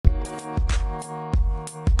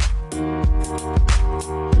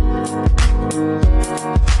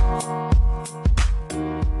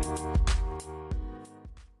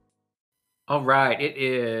All right, it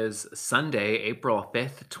is Sunday, April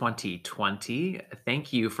 5th, 2020.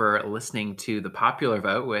 Thank you for listening to the popular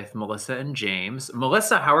vote with Melissa and James.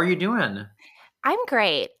 Melissa, how are you doing? I'm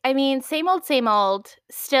great. I mean, same old.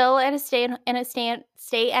 Still at a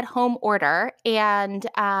stay at home order, and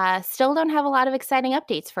still don't have a lot of exciting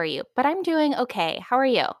updates for you. But I'm doing okay. How are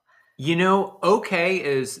you?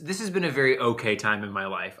 This has been a very okay time in my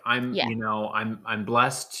life. Yeah, I'm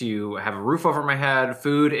blessed to have a roof over my head,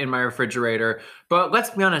 food in my refrigerator, but let's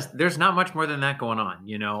be honest, there's not much more than that going on,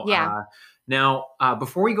 yeah,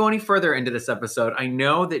 Before we go any further into this episode, I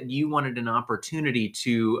know that you wanted an opportunity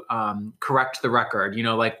to correct the record,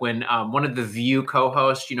 like when one of the View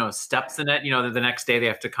co-hosts, steps in it, the next day they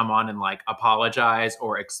have to come on and like apologize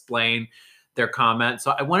or explain their comment.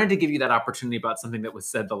 So I wanted to give you that opportunity about something that was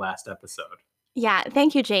said the last episode. yeah.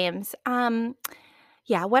 Thank you, James.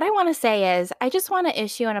 Yeah. What I want to say is, I just want to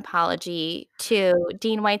issue an apology to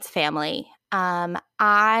Dean White's family.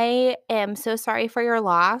 I am so sorry for your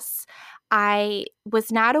loss. I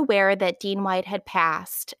was not aware that Dean White had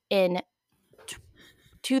passed in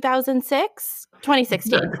 2006,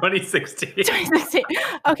 2016. 2016. 2016.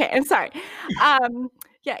 Okay, I'm sorry. Um,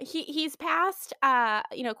 yeah, he's passed,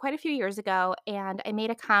 quite a few years ago, and I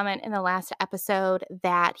made a comment in the last episode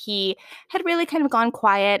that he had really kind of gone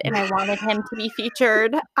quiet, and I wanted him to be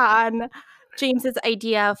featured on James's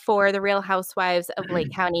idea for the Real Housewives of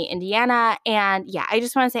Lake County, Indiana. And yeah, I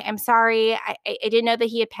just want to say I'm sorry. I didn't know that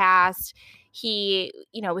he had passed. He,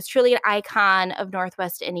 was truly an icon of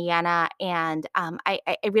Northwest Indiana, and I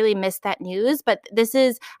really missed that news. But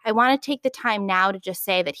I want to take the time now to just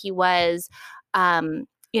say that he was,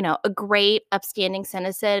 a great, upstanding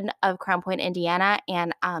citizen of Crown Point, Indiana,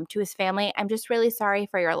 and to his family, I'm just really sorry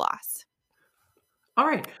for your loss. All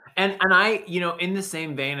right. And I, in the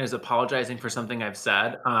same vein as apologizing for something I've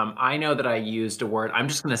said, I know that I used a word, I'm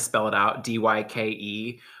just going to spell it out,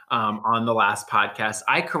 DYKE, on the last podcast.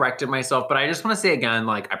 I corrected myself, but I just want to say again,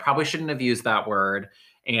 like, I probably shouldn't have used that word.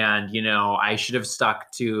 And, I should have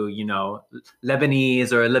stuck to,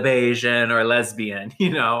 Lebanese or Lebasian or lesbian,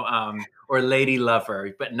 or lady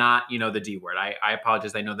lover, but not, the D word. I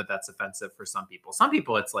apologize. I know that that's offensive for some people. Some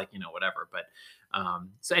people it's like, whatever. But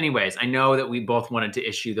so anyways, I know that we both wanted to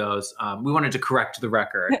issue those. We wanted to correct the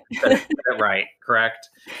record. Get it right, correct?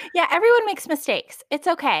 Yeah, everyone makes mistakes. It's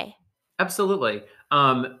okay. Absolutely.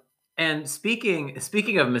 And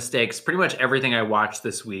speaking of mistakes, pretty much everything I watched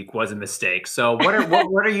this week was a mistake. So what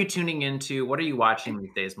are you tuning into? What are you watching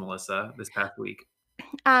these days, Melissa, this past week?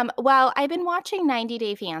 Well, I've been watching 90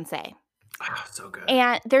 Day Fiance. Oh, so good.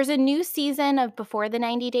 And there's a new season of Before the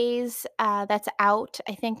 90 Days that's out.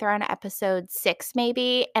 I think they're on episode 6,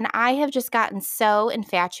 maybe. And I have just gotten so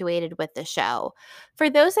infatuated with the show. For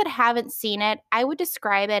those that haven't seen it, I would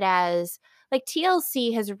describe it as like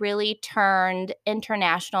TLC has really turned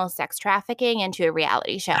international sex trafficking into a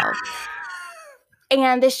reality show.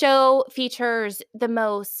 And the show features the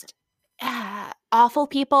most awful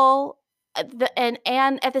people, and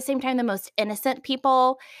at the same time, the most innocent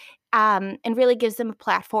people, and really gives them a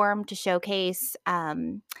platform to showcase,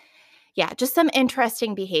 just some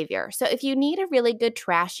interesting behavior. So if you need a really good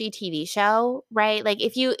trashy TV show, right? Like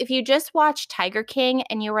if you just watch Tiger King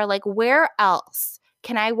and you were like, where else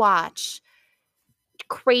can I watch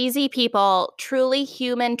crazy people, truly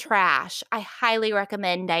human trash? I highly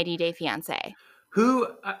recommend 90 Day Fiance.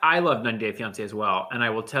 I love 90 Day Fiance as well, and I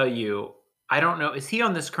will tell you, I don't know, is he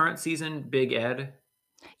on this current season, Big Ed?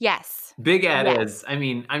 Yes. Big Ed Yes. is. I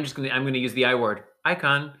mean, I'm gonna use the I word,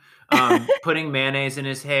 icon. Putting mayonnaise in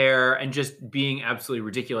his hair and just being absolutely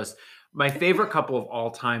ridiculous. My favorite couple of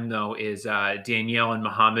all time, though, is Danielle and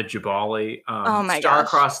Mohammed Jabali, Oh my gosh.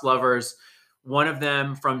 star-crossed lovers. One of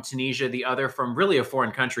them from Tunisia, the other from really a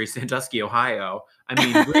foreign country, Sandusky, Ohio. I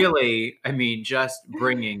mean, really, just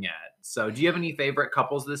bringing it. So, do you have any favorite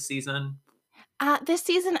couples this season? This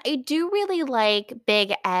season, I do really like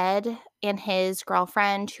Big Ed and his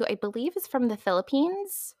girlfriend, who I believe is from the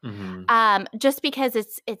Philippines. Hmm. Just because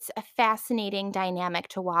it's a fascinating dynamic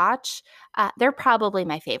to watch. They're probably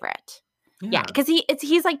my favorite. Yeah, Yeah. because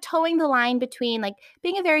he's like towing the line between like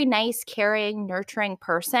being a very nice, caring, nurturing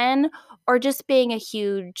person or just being a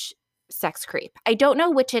huge sex creep. I don't know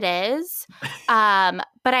which it is, but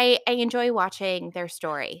I enjoy watching their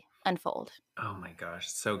story unfold. Oh my gosh,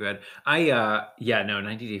 so good. No,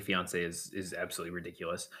 90 Day Fiance is absolutely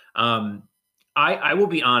ridiculous. I will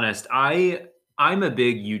be honest, I'm a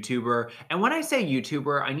big YouTuber, and when I say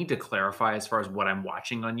YouTuber, I need to clarify as far as what I'm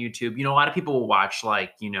watching on YouTube. A lot of people will watch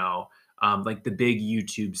like the big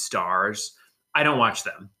YouTube stars. I don't watch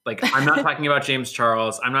them. Like, I'm not talking about James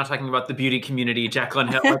Charles. I'm not talking about the beauty community, Jaclyn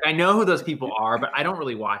Hill. Like, I know who those people are, but I don't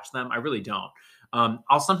really watch them. I really don't.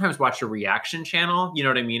 I'll sometimes watch a reaction channel. You know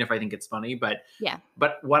what I mean? If I think it's funny, Yeah.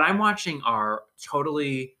 but what I'm watching are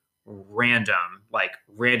totally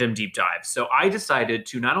random deep dives. So I decided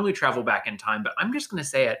to not only travel back in time, but I'm just going to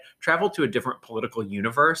say it, travel to a different political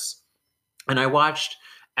universe. And I watched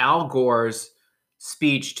Al Gore's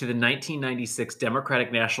speech to the 1996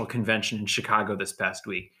 Democratic National Convention in Chicago this past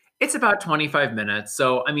week. It's about 25 minutes.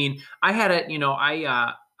 So, I mean, I had it,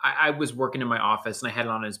 I was working in my office and I had it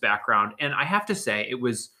on as background. And I have to say, it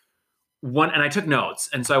was one, and I took notes.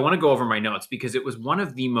 And so I want to go over my notes because it was one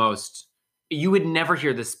of the most, you would never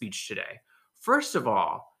hear this speech today. First of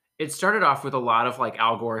all, it started off with a lot of like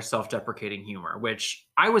Al Gore self-deprecating humor, which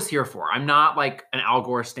I was here for. I'm not like an Al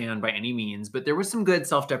Gore stan by any means, but there was some good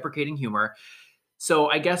self-deprecating humor. So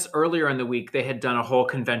I guess earlier in the week they had done a whole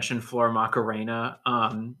convention floor Macarena,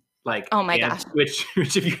 Oh my gosh. which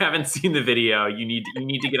if you haven't seen the video, you need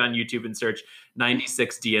to get on YouTube and search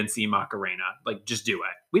 96 DNC Macarena. Like, just do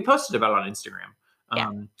it. We posted about it on Instagram.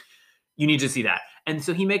 Yeah. You need to see that. And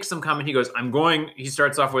so he makes some comment. He goes, he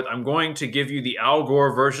starts off with, I'm going to give you the Al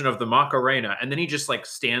Gore version of the Macarena. And then he just like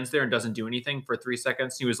stands there and doesn't do anything for 3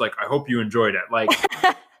 seconds. He was like, I hope you enjoyed it.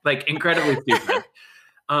 Like incredibly stupid.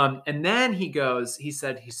 And then he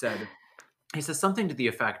says something to the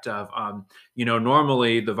effect of,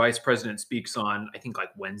 normally the vice president speaks on, I think like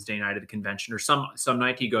Wednesday night of the convention or some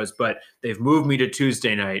night. He goes, but they've moved me to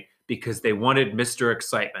Tuesday night because they wanted Mr.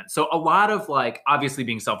 Excitement. So a lot of like obviously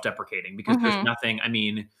being self-deprecating because there's nothing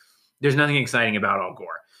exciting about Al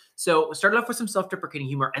Gore. So started off with some self-deprecating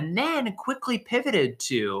humor and then quickly pivoted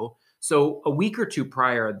to, so a week or two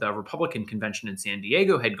prior, the Republican convention in San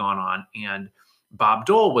Diego had gone on and Bob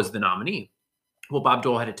Dole was the nominee. Well, Bob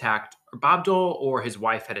Dole or his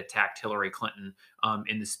wife had attacked Hillary Clinton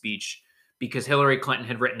in the speech because Hillary Clinton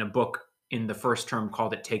had written a book in the first term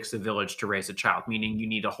called It Takes a Village to Raise a Child, meaning you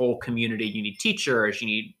need a whole community, you need teachers, you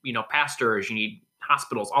need, pastors, you need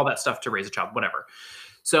hospitals, all that stuff to raise a child, whatever.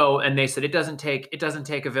 So, and they said, it doesn't take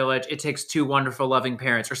a village. It takes two wonderful, loving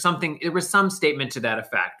parents or something. There was some statement to that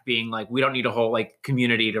effect being like, we don't need a whole like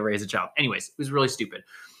community to raise a child. Anyways, it was really stupid.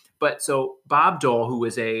 But so Bob Dole, who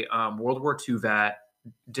was a World War II vet,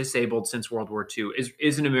 disabled since World War II,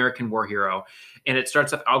 is an American war hero. And it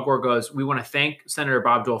starts off, Al Gore goes, we want to thank Senator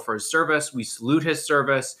Bob Dole for his service. We salute his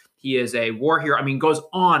service. He is a war hero. I mean, goes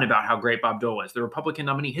on about how great Bob Dole is. The Republican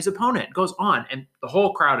nominee, his opponent, goes on, and the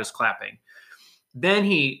whole crowd is clapping. Then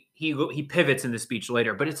he pivots in the speech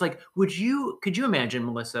later. But it's like, could you imagine,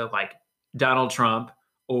 Melissa, like Donald Trump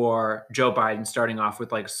or Joe Biden starting off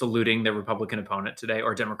with like saluting their Republican opponent today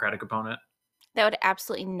or Democratic opponent? That would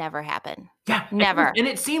absolutely never happen. Yeah, Never. And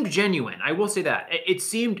it seemed genuine. I will say that it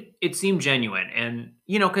seemed genuine, and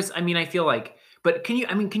because I mean, I feel like, but can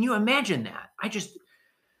you imagine that? It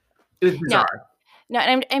was bizarre. No,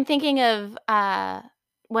 and I'm thinking of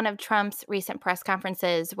one of Trump's recent press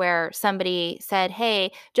conferences where somebody said,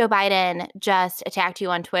 "Hey, Joe Biden just attacked you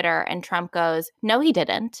on Twitter," and Trump goes, "No, he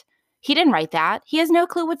didn't. He didn't write that. He has no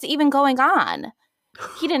clue what's even going on.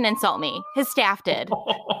 He didn't insult me. His staff did."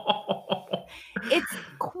 It's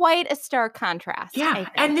quite a stark contrast. Yeah,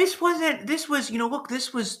 and this was look,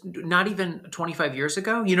 this was not even 25 years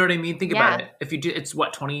ago. You know what I mean? Think about it. If you do, it's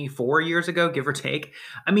what, 24 years ago, give or take.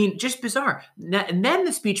 I mean, just bizarre. And then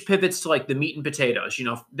the speech pivots to like the meat and potatoes.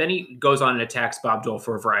 Then he goes on and attacks Bob Dole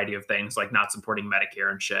for a variety of things, like not supporting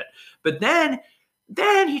Medicare and shit. But then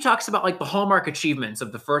he talks about like the hallmark achievements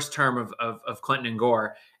of the first term of Clinton and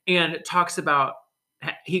Gore, and talks about.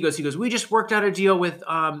 He goes, we just worked out a deal with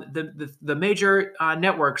the major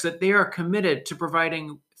networks that they are committed to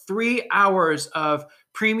providing 3 hours of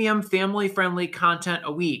premium family-friendly content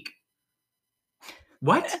a week.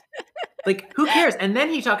 What? Like, who cares? And then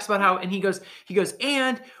he talks about how, and he goes,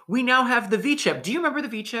 and we now have the V chip. Do you remember the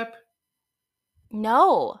V chip?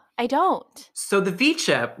 No, I don't. So the V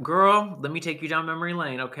chip, girl, let me take you down memory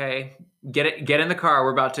lane, okay? Get in the car.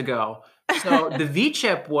 We're about to go. So the V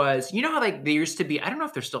chip was, how like there used to be, I don't know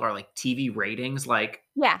if there still are like TV ratings, like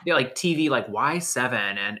they're like TV like Y7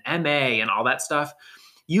 and MA and all that stuff.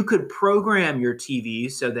 You could program your TV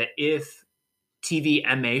so that if TV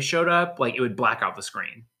MA showed up, like it would black out the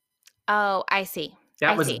screen. Oh, I see.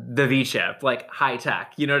 That was the V chip, like high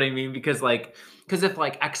tech. You know what I mean? Because if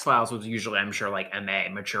like X-Files was usually, I'm sure, like MA,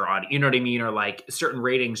 mature audio, you know what I mean? Or like certain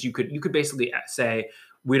ratings, you could basically say,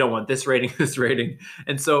 we don't want this rating, this rating.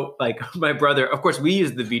 And so like my brother, of course, we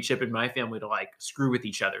use the V chip in my family to like screw with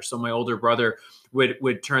each other. So my older brother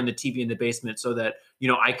would turn the TV in the basement so that,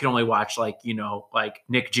 I could only watch like, like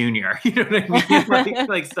Nick Jr., you know what I mean?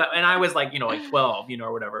 Like stuff. And I was like, like 12,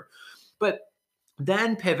 or whatever. But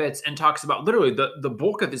then pivots and talks about literally the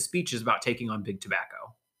bulk of his speech is about taking on big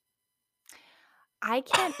tobacco. I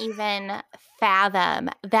can't even fathom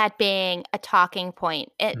that being a talking point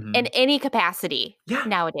in any capacity Yeah.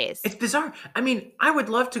 nowadays. It's bizarre. I mean, I would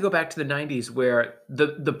love to go back to the 90s where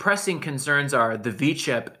the pressing concerns are the V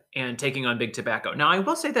chip and taking on big tobacco. Now, I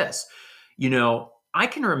will say this, I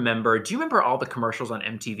can remember, do you remember all the commercials on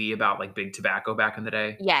MTV about like big tobacco back in the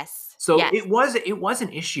day? Yes. So Yes. it was an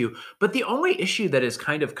issue, but the only issue that is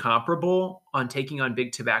kind of comparable on taking on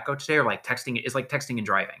big tobacco today or like texting is like texting and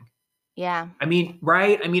driving. Yeah. I mean,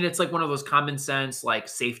 right? I mean, it's like one of those common sense, like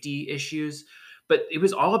safety issues, but it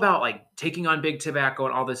was all about like taking on big tobacco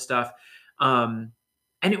and all this stuff. And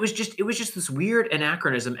it was just this weird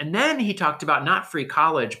anachronism. And then he talked about not free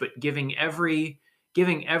college, but giving every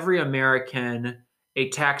American a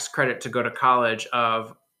tax credit to go to college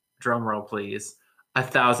of, drum roll please,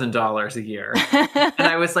 $1,000 a year. And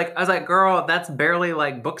I was like, girl, that's barely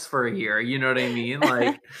like books for a year. You know what I mean?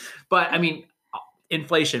 Like, but I mean,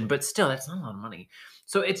 inflation, but still, that's not a lot of money.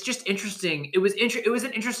 So it's just interesting. It was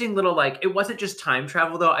an interesting little like. It wasn't just time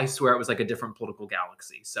travel though. I swear it was like a different political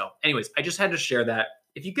galaxy. So, anyways, I just had to share that.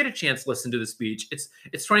 If you get a chance, listen to the speech.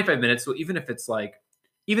 It's 25 minutes. So even if it's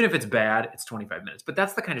bad, it's 25 minutes. But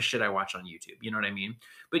that's the kind of shit I watch on YouTube. You know what I mean?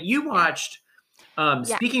 But you watched. Yeah.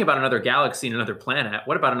 Speaking about another galaxy and another planet,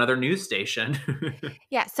 what about another news station?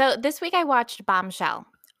 Yeah. So this week I watched Bombshell,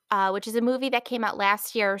 which is a movie that came out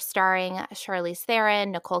last year starring Charlize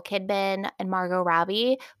Theron, Nicole Kidman, and Margot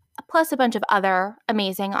Robbie, plus a bunch of other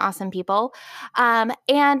amazing, awesome people.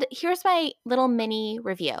 And here's my little mini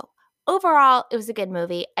review. Overall, it was a good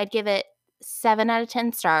movie. I'd give it 7 out of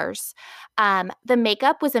 10 stars. The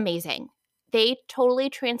makeup was amazing. They totally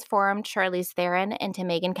transformed Charlize Theron into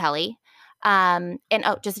Megyn Kelly. And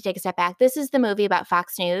just to take a step back, this is the movie about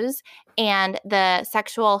Fox News and the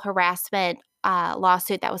sexual harassment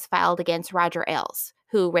lawsuit that was filed against Roger Ailes,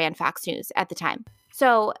 who ran Fox News at the time.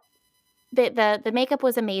 So the makeup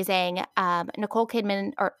was amazing. Nicole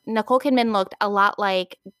Kidman looked a lot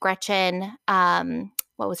like Gretchen.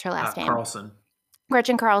 What was her last name? Carlson.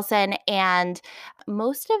 Gretchen Carlson, and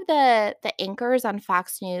most of the anchors on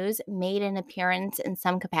Fox News made an appearance in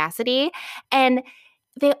some capacity, and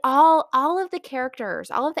they all of the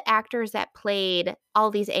characters, all of the actors that played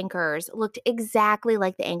all these anchors looked exactly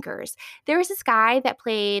like the anchors. There was this guy that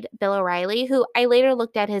played Bill O'Reilly, who I later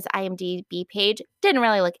looked at his IMDb page, didn't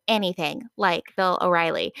really look anything like Bill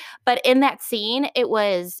O'Reilly. But in that scene, it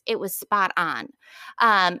was spot on.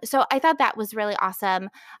 So I thought that was really awesome.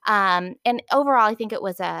 And overall, I think it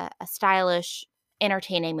was a stylish,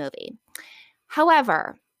 entertaining movie.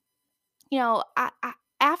 However,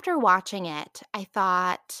 after watching it, I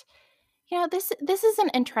thought, this is an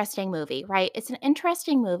interesting movie, right? It's an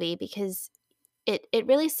interesting movie because it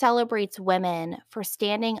really celebrates women for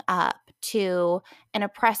standing up to an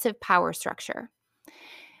oppressive power structure.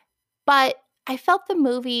 But I felt the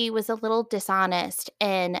movie was a little dishonest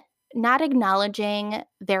in not acknowledging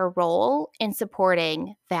their role in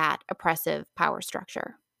supporting that oppressive power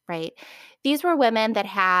structure, right? These were women that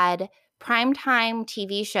had primetime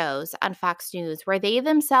TV shows on Fox News where they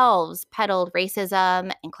themselves peddled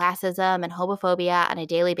racism and classism and homophobia on a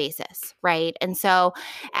daily basis, right? And so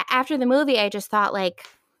after the movie, I just thought like,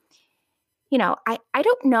 I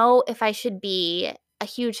don't know if I should be a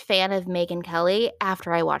huge fan of Megyn Kelly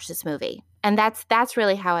after I watched this movie. And that's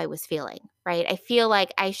really how I was feeling, right? I feel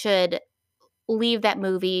like I should leave that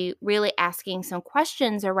movie really asking some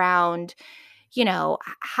questions around,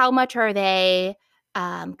 how much are they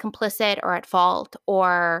complicit or at fault,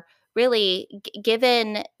 or really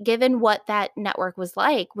given what that network was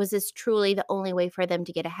like, was this truly the only way for them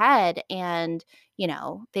to get ahead? And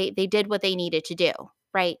they did what they needed to do,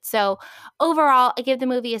 right? So overall, I give the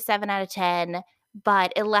movie a 7 out of 10,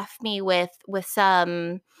 but it left me with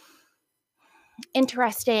some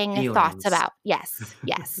interesting Feelings. Thoughts about.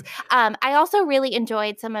 Yes. I also really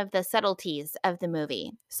enjoyed some of the subtleties of the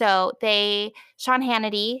movie. So Sean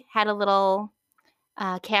Hannity had a little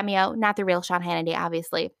cameo, not the real Sean Hannity,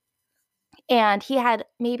 obviously. And he had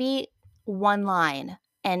maybe one line,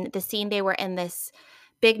 and the scene they were in this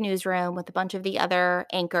big newsroom with a bunch of the other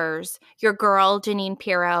anchors. Your girl, Janine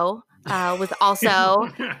Pirro, was also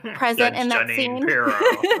present in that Janine scene. Pirro.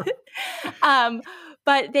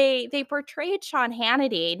 But they portrayed Sean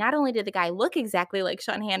Hannity. Not only did the guy look exactly like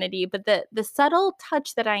Sean Hannity, but the subtle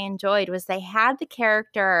touch that I enjoyed was they had the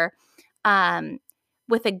character um,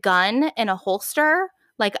 with a gun in a holster,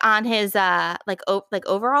 like on his like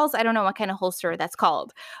overalls. I don't know what kind of holster that's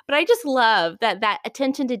called, but I just love that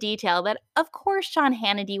attention to detail. That of course Sean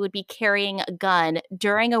Hannity would be carrying a gun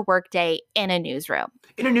during a workday in a newsroom.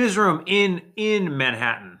 In a newsroom in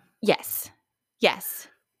Manhattan. Yes, yes.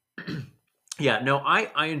 Yeah, no,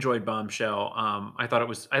 I enjoyed Bombshell. I thought it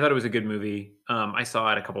was a good movie. I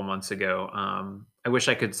saw it a couple months ago. I wish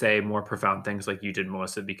I could say more profound things like you did,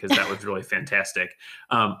 Melissa, because that was really fantastic.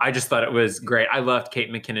 I just thought it was great. I loved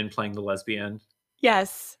Kate McKinnon playing the lesbian.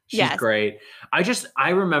 Yes, She's yes. great. I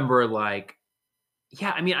remember like,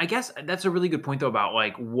 yeah, I mean, I guess that's a really good point though about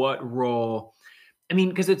like what role. I mean,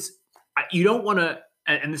 because you don't want to,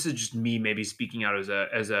 and this is just me maybe speaking out as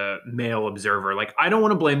a male observer. Like, I don't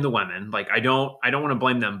want to blame the women. Like, I don't want to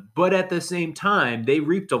blame them. But at the same time, they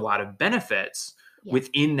reaped a lot of benefits Yeah.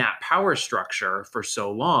 within that power structure for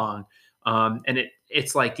so long. And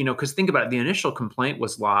it's like, because think about it, the initial complaint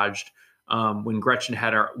was lodged when Gretchen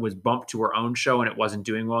was bumped to her own show and it wasn't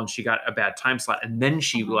doing well, and she got a bad time slot, and then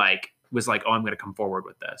she Mhm. was like, "Oh, I'm going to come forward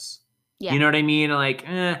with this." You Yeah. know what I mean? Like,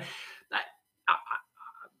 I,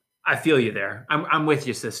 I feel you there. I'm with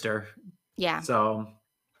you, sister. Yeah. So,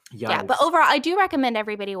 Yeah, but yikes. overall, I do recommend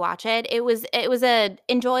everybody watch it. It was a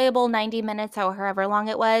enjoyable 90 minutes, or however long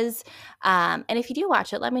it was. And if you do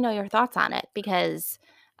watch it, let me know your thoughts on it because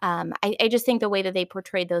I just think the way that they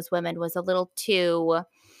portrayed those women was a little too,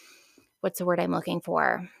 what's the word I'm looking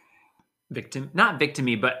for? Not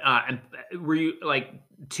victimy, but were you like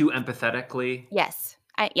too empathetically? Yes,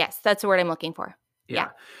 yes, that's the word I'm looking for. Yeah, Yeah.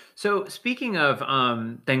 So speaking of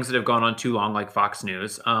things that have gone on too long, like Fox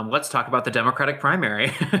News, let's talk about the Democratic primary.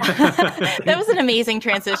 that was an amazing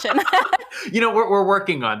transition. We're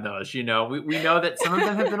working on those. We know that some of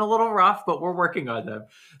them have been a little rough, but we're working on them.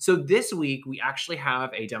 So this week we actually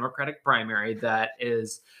have a Democratic primary that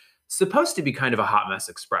is supposed to be kind of a hot mess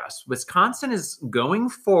express. Wisconsin is going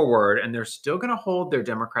forward, and they're still going to hold their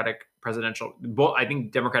Democratic presidential, both I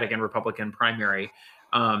think Democratic and Republican primary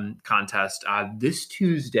contest this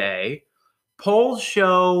Tuesday. Polls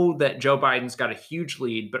show that Joe Biden's got a huge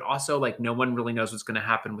lead, but also like no one really knows what's going to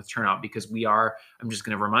happen with turnout because I'm just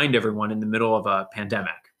going to remind everyone, in the middle of a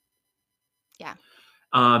pandemic. Yeah.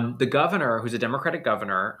 The governor, who's a Democratic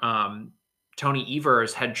governor, Tony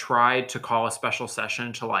Evers, had tried to call a special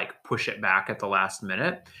session to like push it back at the last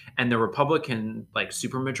minute. And the Republican like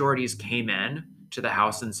supermajorities came in to the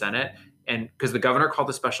House and Senate. And because the governor called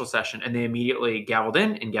a special session and they immediately gavelled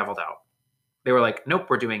in and gavelled out. They were like, nope,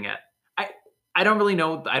 we're doing it. I don't really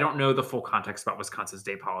know. I don't know the full context about Wisconsin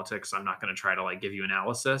state politics. So I'm not going to try to like give you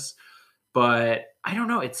analysis, but I don't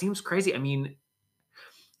know. It seems crazy. I mean,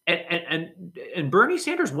 and Bernie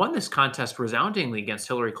Sanders won this contest resoundingly against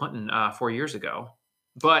Hillary Clinton 4 years ago,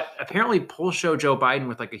 but apparently polls show Joe Biden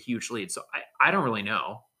with like a huge lead. So I don't really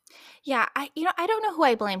know. Yeah, I don't know who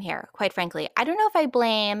I blame here, quite frankly. I don't know if I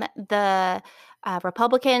blame the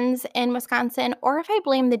Republicans in Wisconsin or if I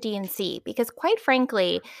blame the DNC because, quite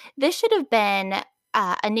frankly, this should have been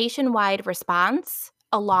a nationwide response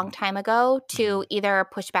a long Mhm. time ago Mhm. to either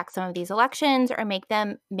push back some of these elections or make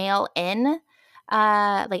them mail in.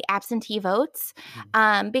 Like absentee votes,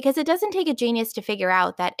 Mhm. because it doesn't take a genius to figure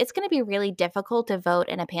out that it's going to be really difficult to vote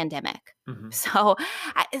in a pandemic. Mhm. So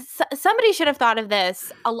somebody should have thought of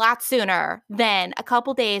this a lot sooner than a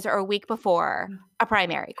couple days or a week before a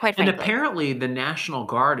primary, quite And frankly. apparently, the National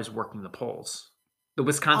Guard is working the polls. The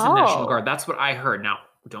Wisconsin National Oh, Guard. That's what I heard. Now,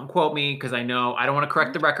 don't quote me because I know I don't want to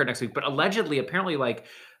correct the record next week. But allegedly, apparently, like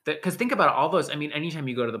because think about all those. I mean, anytime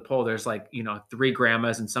you go to the poll, there's like three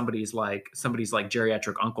grandmas and somebody's like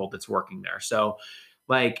geriatric uncle that's working there. So,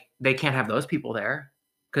 like, they can't have those people there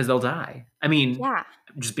because they'll die. I mean, yeah,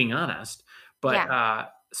 just being honest. But yeah.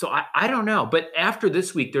 so I don't know. But after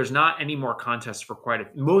this week, there's not any more contests for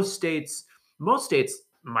most states. Most states,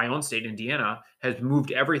 my own state, Indiana, has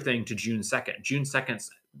moved everything to June 2nd. June 2nd's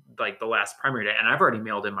like the last primary day, and I've already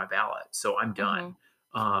mailed in my ballot, so I'm Hmm. done.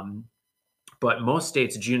 Um, but most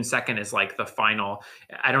states, June 2nd is like the final.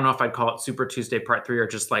 I don't know if I'd call it Super Tuesday Part 3 or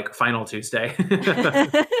just like Final Tuesday.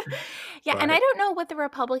 Yeah, and I But don't know what the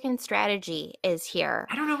Republican strategy is here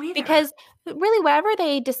I don't know either. because really, whatever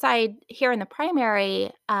they decide here in the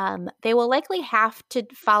primary, they will likely have to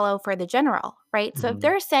follow for the general, right? So if Mhm,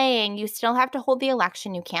 they're saying you still have to hold the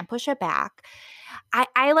election, you can't push it back,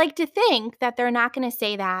 I like to think that they're not going to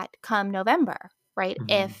say that come November, right?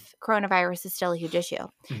 mhm, If coronavirus is still a huge issue.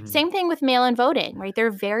 mhm, Same thing with mail in voting, right?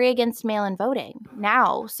 They're very against mail in voting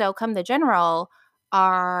now. So come the general,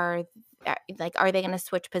 are like, are they going to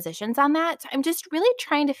switch positions on that? So I'm just really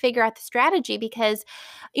trying to figure out the strategy because,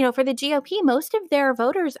 for the GOP, most of their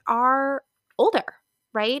voters are older,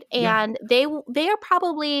 right? Yeah. And they are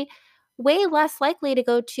probably way less likely to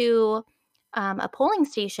go to a polling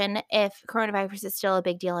station if coronavirus is still a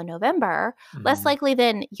big deal in November, less Mhm. likely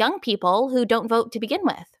than young people who don't vote to begin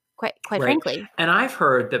with, quite Right. frankly. And I've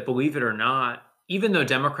heard that, believe it or not, even though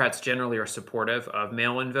Democrats generally are supportive of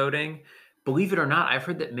mail-in voting, believe it or not, I've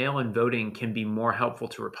heard that mail-in voting can be more helpful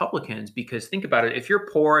to Republicans because think about it, if you're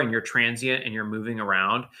poor and you're transient and you're moving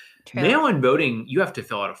around, True. mail-in voting, you have to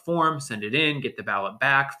fill out a form, send it in, get the ballot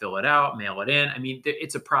back, fill it out, mail it in. I mean,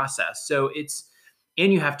 it's a process. So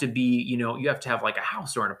and you have to be, you have to have like a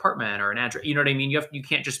house or an apartment or an address. You know what I mean? You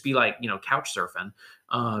can't just be like, couch surfing.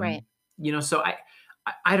 Right. So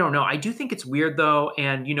I don't know. I do think it's weird though.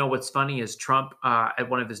 And what's funny is Trump at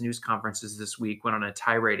one of his news conferences this week went on a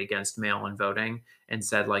tirade against mail-in voting and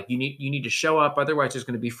said like you need to show up, otherwise there's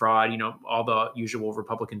going to be fraud. All the usual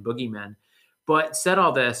Republican boogeymen. But said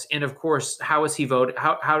all this, and of course, how is he vote?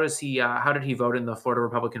 How did he vote in the Florida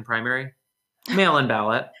Republican primary? Mail-in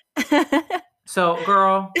ballot. So,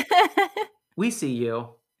 girl, we see you.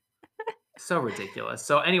 So ridiculous.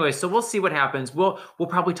 So anyway, so we'll see what happens. We'll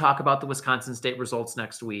probably talk about the Wisconsin state results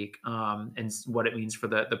next week, and what it means for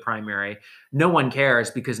the primary. No one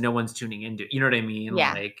cares because no one's tuning into. You know what I mean?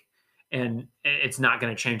 Yeah. Like, and it's not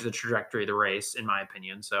going to change the trajectory of the race, in my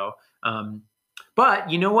opinion. So, but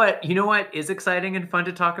you know what? You know what is exciting and fun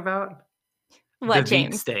to talk about? The What, Veep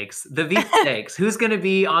James? stakes. The Veep stakes. Who's going to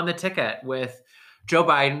be on the ticket with Joe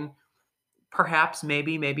Biden? Perhaps,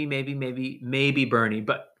 maybe Bernie,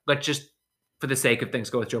 but let's just, for the sake of things,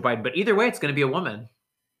 go with Joe Biden. But either way, it's going to be a woman.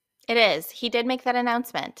 It is. He did make that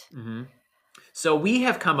announcement. hmm So we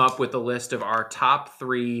have come up with a list of our top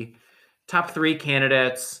three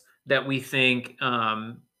candidates that we think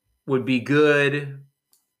would be good,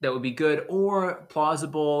 or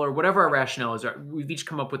plausible, or whatever our rationale is. We've each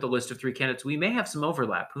come up with a list of three candidates. We may have some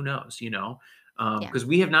overlap. Who knows? Yeah. Because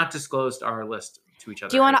we have not disclosed our list to each Do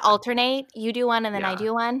other you ahead want of to time. alternate? You do one and then I Yeah,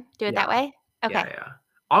 do one? Do it that yeah. way? Yeah, Okay. yeah.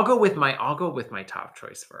 I'll go with my top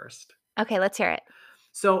choice first. Okay, let's hear it.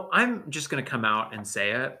 So I'm just gonna come out and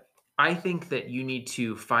say it. I think that you need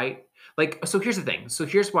to fight. Like, so here's the thing. So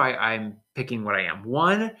here's why I'm picking what I am.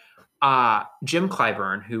 One, Jim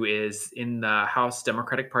Clyburn, who is in the House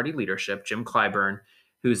Democratic Party leadership, Jim Clyburn,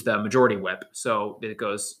 who's the majority whip. So it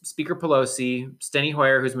goes Speaker Pelosi, Steny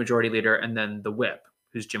Hoyer, who's majority leader, and then the whip,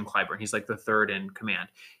 who's Jim Clyburn. He's like the third in command.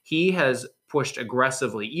 He has pushed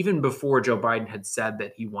aggressively, even before Joe Biden had said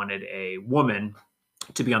that he wanted a woman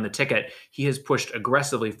to be on the ticket. He has pushed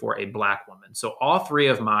aggressively for a black woman. So all three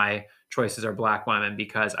of my choices are black women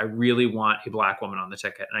because I really want a black woman on the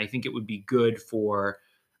ticket. And I think it would be good for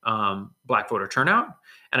black voter turnout.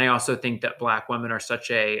 And I also think that black women are such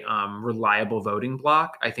a reliable voting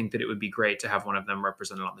bloc. I think that it would be great to have one of them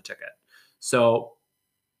represented on the ticket. So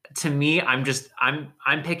to me, I'm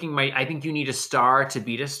picking I think you need a star to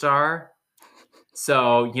beat a star.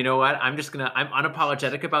 So you know what? I'm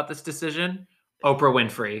unapologetic about this decision. Oprah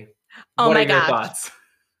Winfrey. Oh What are my your gosh. thoughts?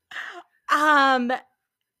 Um,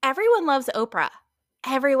 Everyone loves Oprah.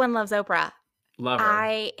 Everyone loves Oprah. Love her.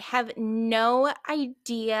 I have no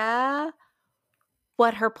idea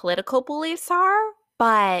what her political beliefs are,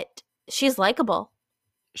 but she's likable.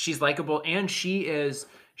 She's likable, and she is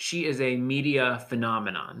a media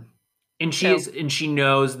phenomenon. And True. she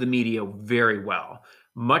knows the media very well.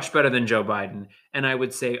 Much better than Joe Biden, and I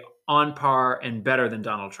would say on par and better than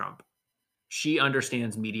Donald Trump. She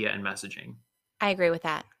understands media and messaging. I agree with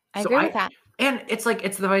that. I So agree with that. and it's like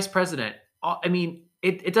it's the vice president. I mean,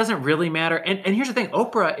 it doesn't really matter. And here's the thing: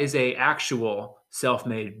 Oprah is a actual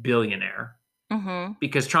self-made billionaire Mm-hmm.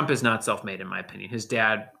 because Trump is not self-made in my opinion. His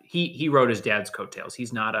dad, he wrote his dad's coattails.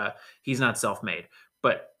 He's not self-made.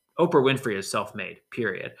 But Oprah Winfrey is self-made.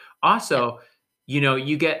 Period. Yep. Also, you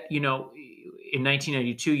get, in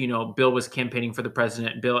 1992, Bill was campaigning for the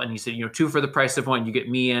president, Bill, and he said, two for the price of one. You get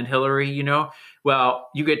me and Hillary. Well,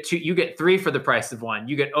 you get three for the price of one.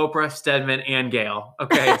 You get Oprah, Stedman, and Gail.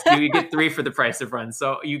 Okay, so you get three for the price of one.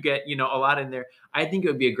 So you get, a lot in there. I think it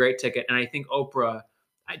would be a great ticket, and I think Oprah,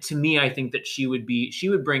 to me, I think that she would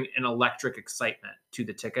bring an electric excitement to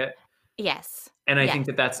the ticket, Yes. and I Yes. think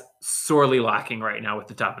that that's sorely lacking right now with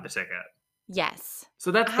the top of the ticket. Yes. So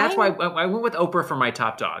that's why I went with Oprah for my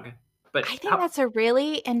top dog. But I think that's a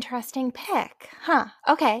really interesting pick. Huh.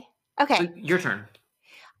 Okay. so Okay. your turn.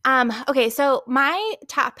 Okay, so my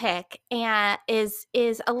top pick is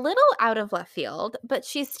a little out of left field, but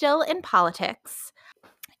she's still in politics.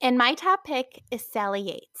 And my top pick is Sally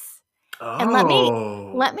Yates. And let me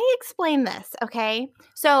Oh. explain this, okay?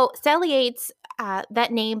 So Sally Yates,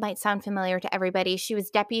 that name might sound familiar to everybody. She was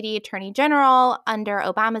Deputy Attorney General under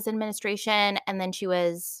Obama's administration, and then she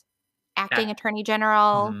was Ac acting Attorney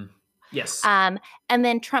General. Mhm. Yes. Um, and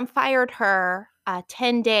then Trump fired her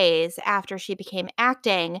 10 days after she became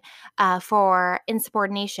acting for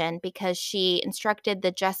insubordination because she instructed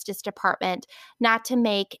the Justice Department not to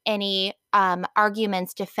make any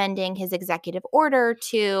arguments defending his executive order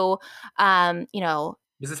to, you know,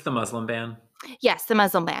 Is this the Muslim ban? yes, the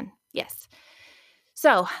Muslim ban. Yes.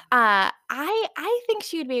 So I think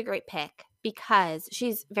she would be a great pick because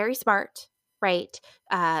she's very smart, right?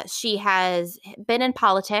 She has been in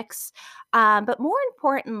politics, but more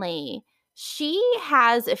importantly, she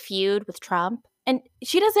has a feud with Trump. And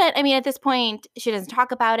she doesn't, I mean, at this point, she doesn't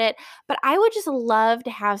talk about it, but I would just love to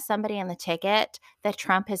have somebody on the ticket that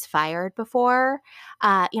Trump has fired before.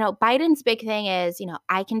 Biden's big thing is,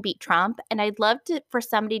 I can beat Trump. And I'd love for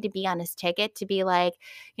somebody to be on his ticket to be like,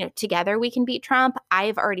 together we can beat Trump.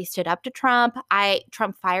 I've already stood up to Trump.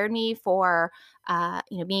 Trump fired me for,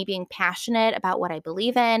 me being passionate about what I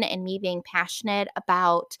believe in and me being passionate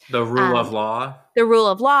about The rule um, of law? the rule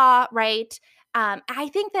of law, right? I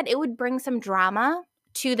think that it would bring some drama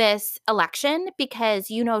to this election because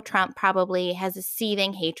Trump probably has a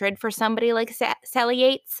seething hatred for somebody like Sally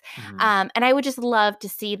Yates, Mhm. and I would just love to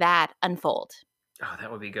see that unfold. Oh, that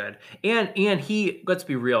would be good. And he let's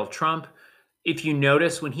be real, Trump, if you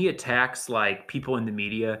notice when he attacks, like, people in the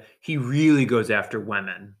media, he really goes after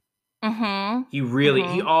women. Mm-hmm. He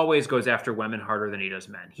Mm-hmm. always goes after women harder than he does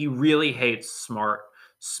men. He really hates smart,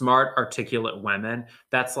 articulate women.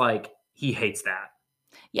 That's like he hates that.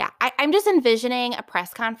 Yeah, I'm just envisioning a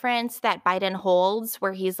press conference that Biden holds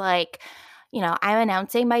where he's like, I'm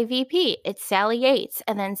announcing my VP. It's Sally Yates.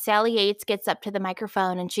 And then Sally Yates gets up to the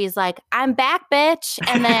microphone and she's like, I'm back, bitch.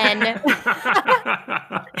 And then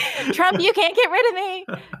Trump, you can't get rid of me.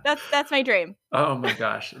 That's my dream. Oh my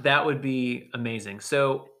gosh, that would be amazing.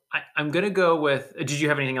 So I'm gonna go with. Did you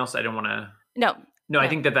have anything else? I don't want to. No, No, no. I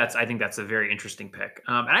think that's a very interesting pick.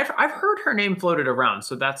 And I've heard her name floated around,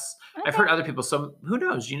 so that's I've Okay. heard other people. So who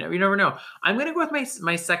knows? You never know. I'm gonna go with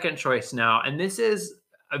my second choice now, and this is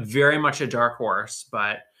very much a dark horse,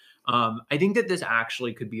 but I think that this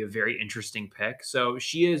actually could be a very interesting pick. So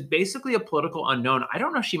she is basically a political unknown. I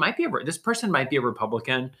don't know. She might be this person might be a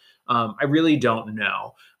Republican. I really don't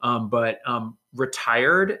know. But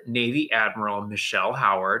retired Navy Admiral Michelle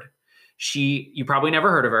Howard. You probably never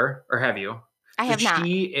heard of her, or have you? I So have not.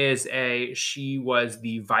 she was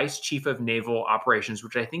the vice chief of naval operations,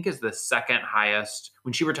 which I think is the second highest.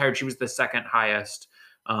 When she retired, she was the second highest,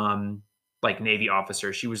 like, Navy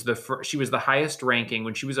officer. She was the highest ranking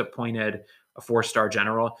when she was appointed a 4-star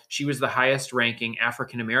general. She was the highest ranking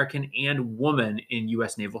African American and woman in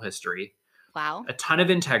U.S. naval history. Wow. A ton of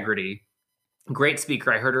integrity. Great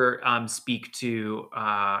speaker. I heard her speak to,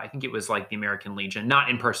 I think it was like the American Legion, not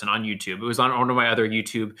in person, on YouTube. It was on one of my other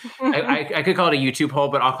YouTube. I could call it a YouTube hole,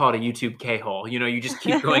 but I'll call it a YouTube K hole. You just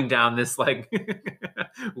keep going down this like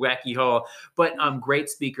wacky hole. But great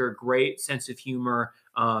speaker, great sense of humor.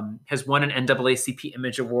 Has won an NAACP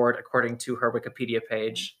Image Award according to her Wikipedia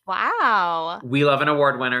page. Wow. We love an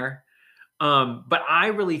award winner. But I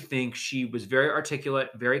really think she was very articulate,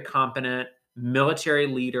 very competent, military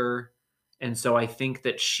leader. And so I think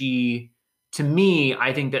that to me,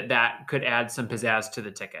 I think that that could add some pizzazz to the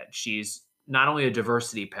ticket. She's not only a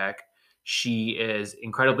diversity pick, she is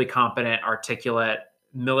incredibly competent, articulate,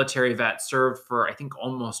 military vet, served for, I think,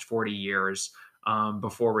 almost 40 years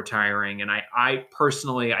before retiring. And I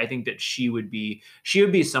personally, I think that she would be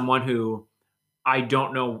someone who I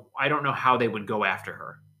don't know how they would go after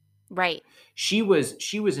her. Right. She was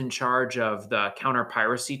in charge of the counter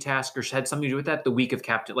piracy task, or she had something to do with that. The week of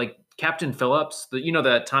Captain Phillips, the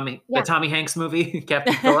Yeah. Tommy Hanks movie,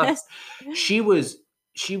 Captain Phillips. She was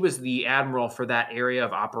she was the admiral for that area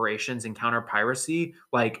of operations and counter piracy.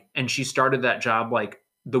 And she started that job like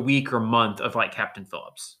the week or month of like Captain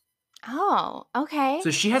Phillips. Oh, okay.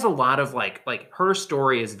 So she has a lot of her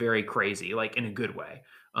story is very crazy, like in a good way.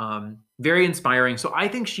 Very inspiring. So I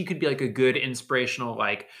think she could be like a good inspirational,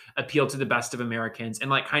 like, appeal to the best of Americans, and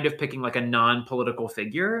like kind of picking like a non-political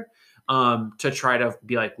figure to try to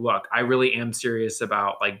be like, look, I really am serious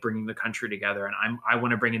about like bringing the country together, and I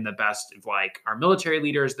want to bring in the best of like our military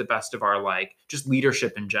leaders, the best of our like just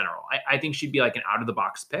leadership in general. I think she'd be like an out of the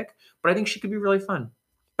box pick, but I think she could be really fun.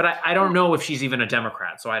 But I don't know if she's even a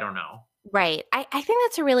Democrat, so I don't know. Right. I think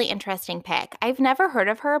that's a really interesting pick. I've never heard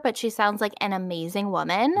of her, but she sounds like an amazing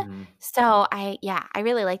woman. Mhm. So I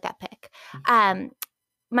really like that pick.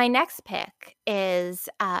 My next pick is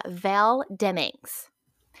Val Demings.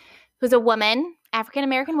 who's a woman, African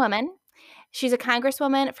American woman. She's a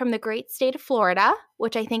congresswoman from the great state of Florida,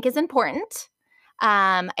 which I think is important.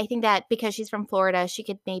 I think that because she's from Florida, she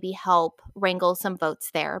could maybe help wrangle some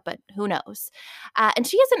votes there, but who knows? And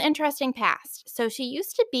she has an interesting past. So she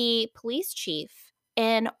used to be police chief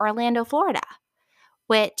in Orlando, Florida,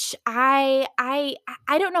 which I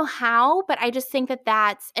don't know how, but I just think that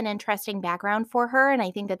that's an interesting background for her, and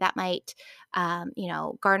I think that that might,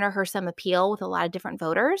 garner her some appeal with a lot of different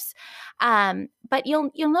voters. But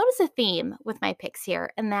you'll notice a theme with my picks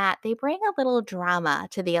here, in that they bring a little drama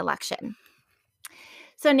to the election.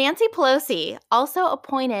 So Nancy Pelosi also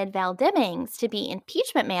appointed Val Demings to be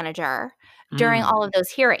impeachment manager during Mm. all of those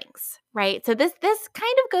hearings, right? So this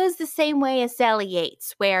kind of goes the same way as Sally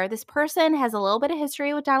Yates, where this person has a little bit of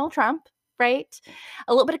history with Donald Trump, right?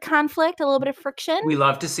 A little bit of conflict, a little bit of friction. We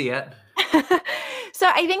love to see it. So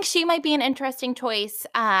I think she might be an interesting choice,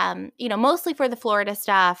 mostly for the Florida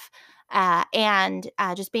stuff, and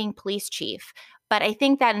just being police chief. But I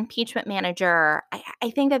think that impeachment manager,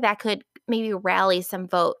 I think that that could maybe rally some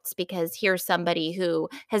votes, because here's somebody who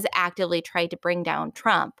has actively tried to bring down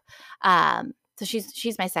Trump. So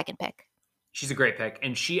she's my second pick. She's a great pick.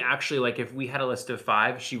 And she actually, like, if we had a list of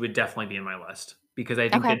 5, she would definitely be in my list because I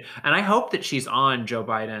think Okay. that, and I hope that she's on Joe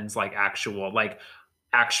Biden's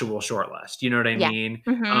actual short list. You know what I Yeah. mean?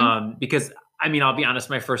 Hmm. Because I mean, I'll be honest,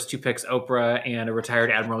 my first 2 picks, Oprah and a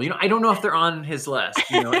retired admiral, I don't know if they're on his list.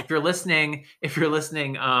 If you're listening,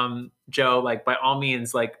 Joe, like, by all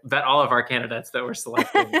means, like, vet all of our candidates that we're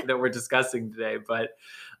selecting, that we're discussing today. But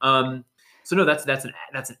so no, that's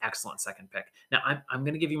an excellent second pick. Now I'm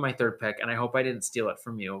gonna give you my third pick, and I hope I didn't steal it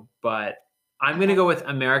from you, but I'm gonna Okay. go with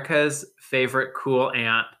America's favorite cool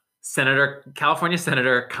aunt, California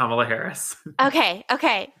Senator Kamala Harris. Okay.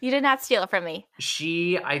 Okay. You did not steal it from me.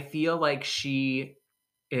 I feel like she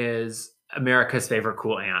is America's favorite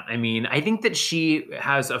cool aunt. I mean, I think that she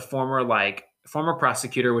has a former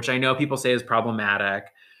prosecutor, which I know people say is problematic.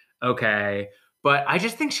 Okay. But I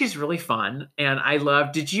just think she's really fun. And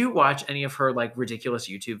did you watch any of her like ridiculous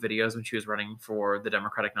YouTube videos when she was running for the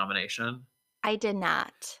Democratic nomination? I did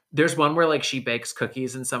not. There's one where like she bakes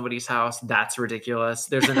cookies in somebody's house. That's ridiculous.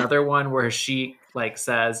 There's another one where she like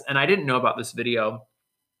says, and I didn't know about this video,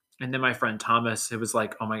 and then my friend Thomas, it was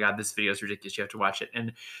like, oh my God, this video is ridiculous. You have to watch it.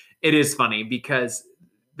 And it is funny because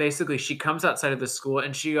basically she comes outside of the school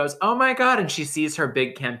and she goes, oh my God. And she sees her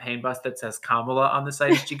big campaign bus that says Kamala on the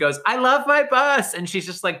side. And she goes, I love my bus. And she's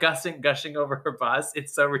just like gushing over her bus.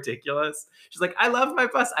 It's so ridiculous. She's like, I love my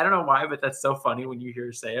bus. I don't know why, but that's so funny when you hear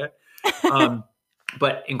her say it. Um,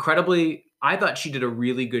 but incredibly, I thought she did a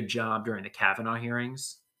really good job during the Kavanaugh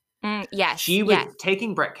hearings. Yes. She was Yes.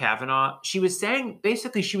 taking Brett Kavanaugh. She was saying,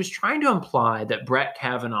 basically, she was trying to imply that Brett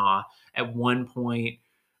Kavanaugh at one point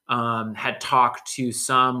had talked to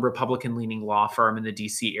some Republican leaning law firm in the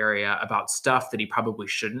DC area about stuff that he probably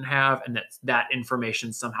shouldn't have, and that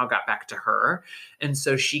information somehow got back to her. And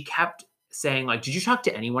so she kept saying, like, did you talk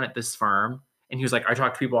to anyone at this firm? And he was like, I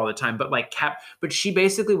talk to people all the time, but she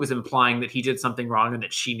basically was implying that he did something wrong and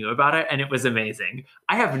that she knew about it. And it was amazing.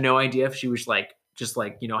 I have no idea if she was like, just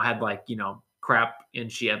like, had like, crap, and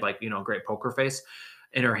she had like, a great poker face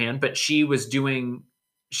in her hand, but she was doing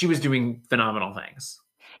phenomenal things.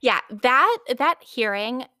 Yeah, that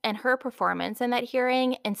hearing and her performance in that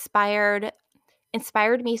hearing inspired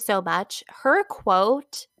me so much. Her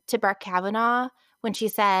quote to Brett Kavanaugh when she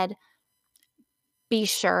said, "Be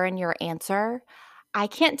sure in your answer." I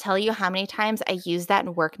can't tell you how many times I use that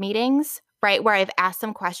in work meetings, right? Where I've asked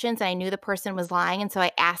some questions and I knew the person was lying, and so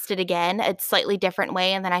I asked it again a slightly different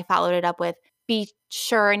way, and then I followed it up with, "Be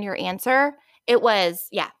sure in your answer." It was,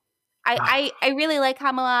 yeah. I really like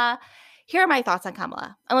Kamala. Here are my thoughts on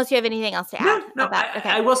Kamala, unless you have anything else to No, add no. about. I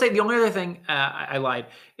Okay. will say the only other thing I lied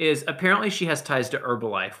is apparently she has ties to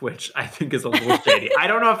Herbalife, which I think is a little shady. I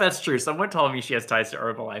don't know if that's true. Someone told me she has ties to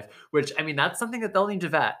Herbalife, which I mean that's something that they'll need to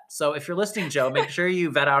vet. So if you're listening, Joe, make sure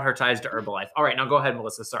you vet out her ties to Herbalife. All right, now go ahead,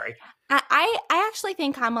 Melissa. Sorry. I actually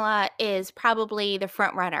think Kamala is probably the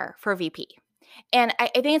front runner for VP. And I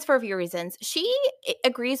think it's for a few reasons. She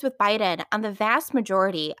agrees with Biden on the vast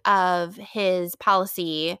majority of his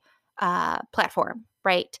policy platform,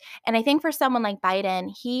 right? And I think for someone like Biden,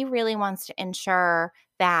 he really wants to ensure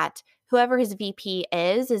that whoever his VP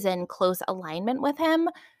is in close alignment with him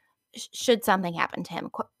should something happen to him,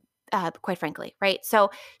 quite frankly, right? So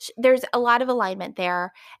there's a lot of alignment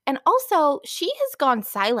there. And also, she has gone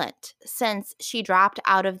silent since she dropped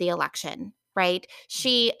out of the election, right?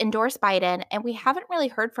 She endorsed Biden, and we haven't really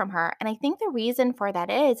heard from her. And I think the reason for that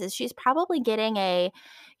is she's probably getting a,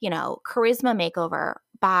 charisma makeover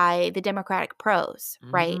by the Democratic pros,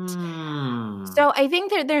 right? Mm. So I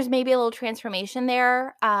think that there's maybe a little transformation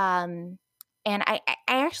there. And I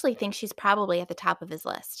actually think she's probably at the top of his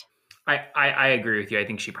list. I agree with you. I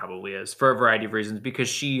think she probably is for a variety of reasons because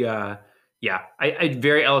she, yeah, I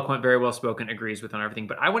very eloquent, very well spoken, agrees with on everything.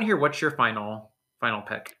 But I want to hear what's your final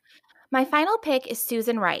pick. My final pick is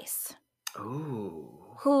Susan Rice, Ooh.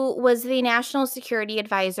 who was the national security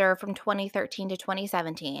advisor from 2013 to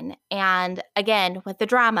 2017. And again, with the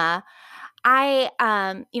drama,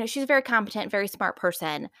 she's a very competent, very smart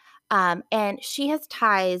person. And she has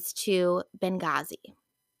ties to Benghazi,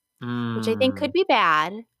 which I think could Mm. be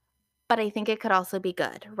bad, but I think it could also be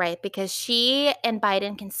good, right? Because she and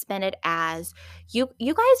Biden can spin it as you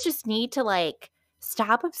guys just need to like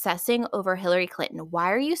stop obsessing over Hillary Clinton.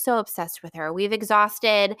 Why are you so obsessed with her? We've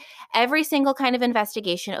exhausted every single kind of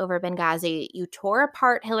investigation over Benghazi. You tore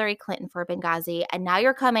apart Hillary Clinton for Benghazi, and now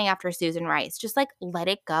you're coming after Susan Rice. Just like let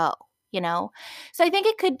it go, you know? So I think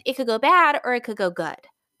it could go bad or it could go good.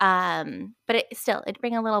 But it'd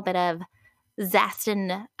bring a little bit of zest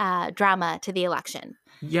and drama to the election.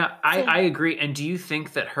 Yeah, So I agree. And do you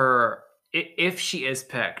think that if she is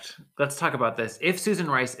picked, let's talk about this. If Susan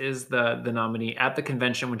Rice is the nominee at the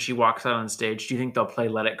convention when she walks out on stage, do you think they'll play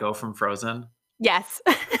 "Let It Go" from Frozen? yes.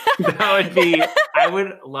 That would be. I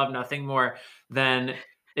would love nothing more than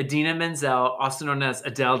Idina Menzel, also known as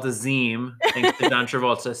Adele Dazeem, thanks to John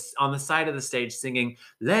Travolta, on the side of the stage singing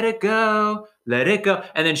 "Let It Go, Let It Go,"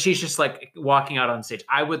 and then she's just like walking out on stage.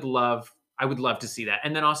 I would love to see that.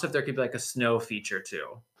 And then also if there could be like a snow feature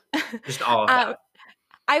too. Just all of um, that.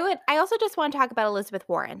 I also just want to talk about Elizabeth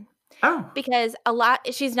Warren Oh, because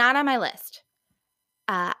she's not on my list.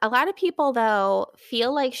 A lot of people, though,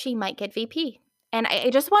 feel like she might get VP. And I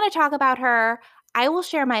just want to talk about her. I will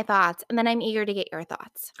share my thoughts, and then I'm eager to get your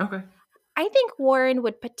thoughts. okay. I think Warren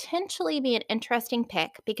would potentially be an interesting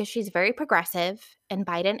pick because she's very progressive and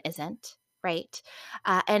Biden isn't, right?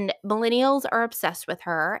 And millennials are obsessed with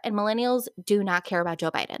her, and millennials do not care about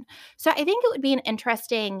Joe Biden. So I think it would be an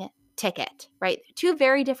interesting ticket, right? Two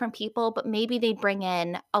very different people, but maybe they bring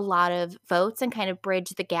in a lot of votes and kind of bridge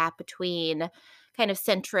the gap between kind of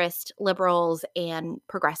centrist liberals and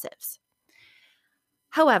progressives.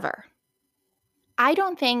 However, I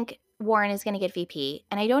don't think Warren is going to get VP,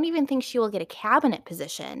 and I don't even think she will get a cabinet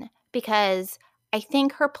position because I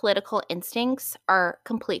think her political instincts are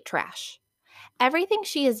complete trash. Everything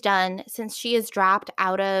she has done since she has dropped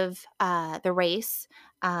out of the race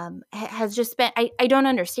has just been, I don't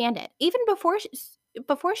understand it. Even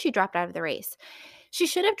before she dropped out of the race, she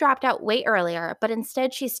should have dropped out way earlier, but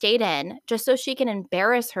instead she stayed in just so she can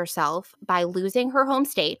embarrass herself by losing her home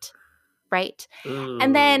state, right?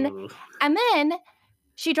 And then Ooh. and then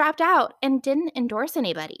she dropped out and didn't endorse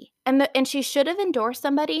anybody. And she should have endorsed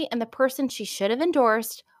somebody, and the person she should have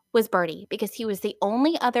endorsed was Bernie because he was the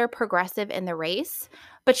only other progressive in the race,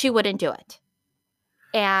 but she wouldn't do it.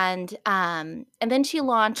 And then she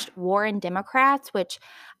launched Warren Democrats, which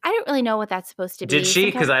I don't really know what that's supposed to Did be. she? Some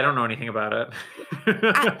kind Because of I don't know anything about I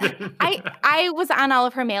I it. I was on all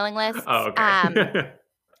of her mailing lists. Oh, okay.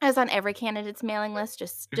 I was on every candidate's mailing list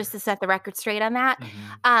just to set the record straight on that.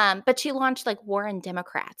 Mhm. But she launched like Warren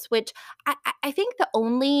Democrats, which I think the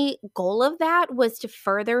only goal of that was to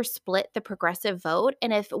further split the progressive vote.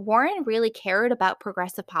 And if Warren really cared about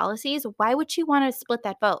progressive policies, why would she want to split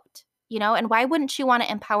that vote? You know, and why wouldn't she want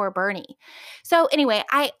to empower Bernie? So anyway,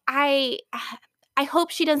 I hope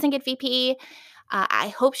she doesn't get VP. I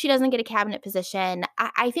hope she doesn't get a cabinet position.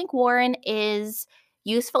 I think Warren is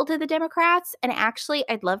useful to the Democrats. And actually,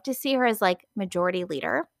 I'd love to see her as like majority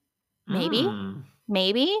leader. Maybe, Mm.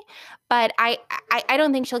 maybe. But I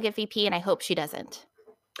don't think she'll get VP, and I hope she doesn't.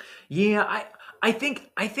 Yeah, I think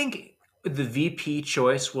the VP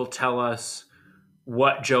choice will tell us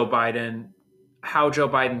what how Joe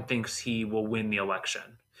Biden thinks he will win the election.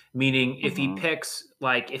 Meaning, Hmm.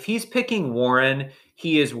 if he's picking Warren,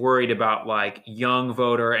 he is worried about like young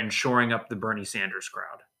voter and shoring up the Bernie Sanders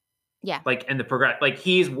crowd. Yeah. Like, and the progress, like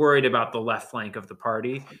he's worried about the left flank of the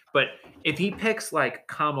party. But if he picks like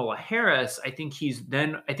Kamala Harris, I think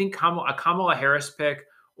a Kamala Harris pick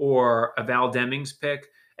or a Val Demings pick,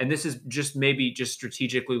 and this is just maybe just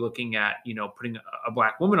strategically looking at putting a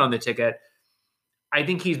black woman on the ticket. I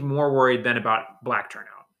think he's more worried than about black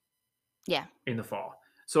turnout Yeah. in the fall.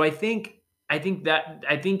 So I think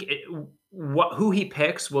who he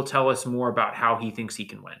picks will tell us more about how he thinks he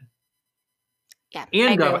can win Yeah.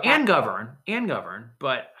 I agree with that. and govern.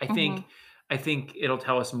 But Hmm. I think it'll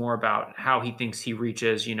tell us more about how he thinks he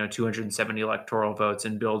reaches 270 electoral votes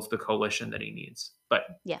and builds the coalition that he needs. But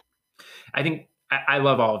Yeah. I think I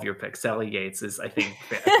love all of your picks. Sally Yates is, I think,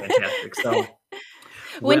 fantastic. So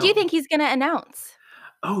When do you Well, think he's gonna announce?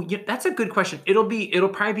 oh, yeah, that's a good question. It'll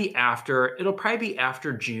probably be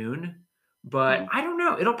after June, but Mm, I don't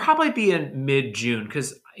know. It'll probably be in mid-June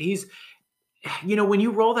because when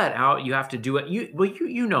you roll that out, you have to do it.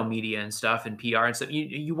 You know media and stuff and PR and stuff.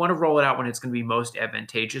 You want to roll it out when it's going to be most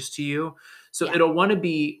advantageous to you. So yeah. it'll want to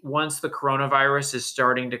be once the coronavirus is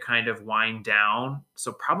starting to kind of wind down.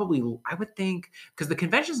 So probably I would think because the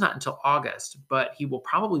convention's not until August, but he will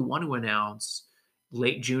probably want to announce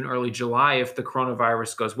late June, early July if the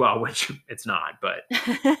coronavirus goes well, which it's not, but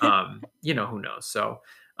who knows. So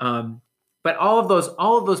um, but all of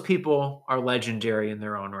those people are legendary in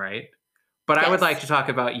their own right. But I would like Yes. to talk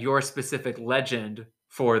about your specific legend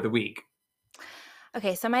for the week.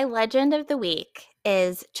 Okay, so my legend of the week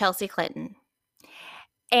is Chelsea Clinton.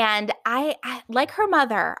 And I like her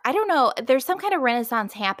mother, I don't know, there's some kind of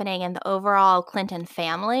renaissance happening in the overall Clinton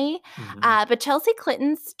family, Mhm. but Chelsea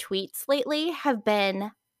Clinton's tweets lately have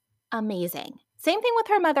been amazing. Same thing with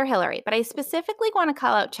her mother Hillary, but I specifically want to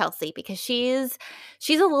call out Chelsea because she's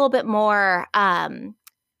a little bit more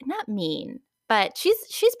not mean, but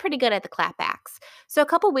she's pretty good at the clapbacks. So a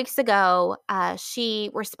couple weeks ago, she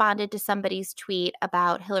responded to somebody's tweet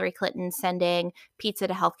about Hillary Clinton sending pizza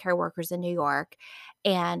to healthcare workers in New York.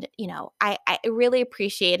 And, I really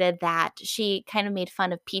appreciated that she kind of made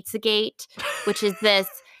fun of Pizzagate, which is this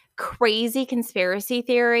crazy conspiracy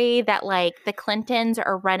theory that like the Clintons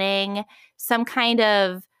are running some kind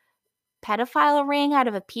of pedophile ring out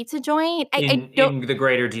of a pizza joint. I don't In the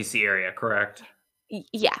greater DC area, correct?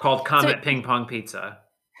 yeah. Called So Comet Ping Pong Pizza,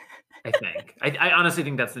 I think. I honestly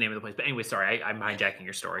think that's the name of the place. But anyway, sorry, I'm hijacking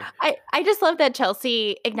your story. I just love that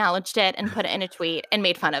Chelsea acknowledged it and put it in a tweet and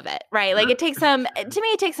made fun of it, right? Like it takes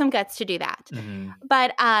some guts to do that. Mhm.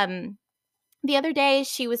 But the other day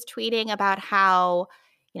she was tweeting about how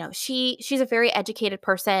she's a very educated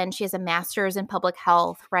person. She has a master's in public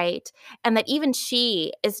health, right? And that even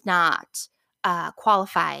she is not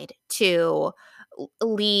qualified to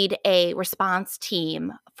lead a response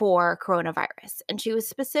team for coronavirus. And she was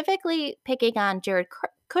specifically picking on Jared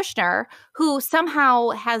Kushner, who somehow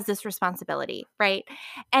has this responsibility, right?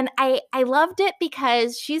 And I loved it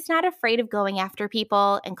because she's not afraid of going after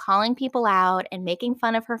people and calling people out and making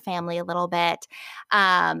fun of her family a little bit.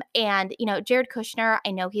 And Jared Kushner,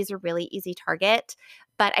 I know he's a really easy target,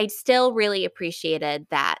 but I still really appreciated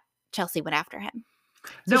that Chelsea went after him.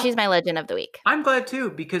 So No, she's my legend of the week. I'm glad too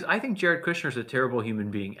because I think Jared Kushner's a terrible human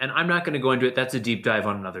being, and I'm not going to go into it. That's a deep dive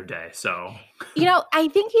on another day. So, I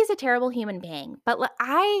think he's a terrible human being, but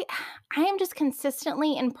I am just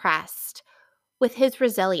consistently impressed with his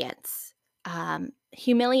resilience,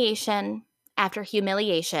 humiliation after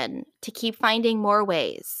humiliation, to keep finding more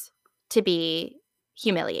ways to be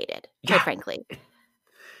humiliated, quite yeah, frankly.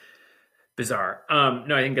 bizarre.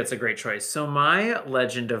 No, I think that's a great choice. So my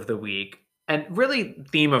legend of the week and really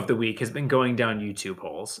theme of the week has been going down YouTube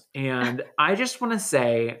holes. And I just want to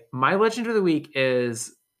say my legend of the week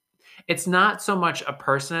is it's not so much a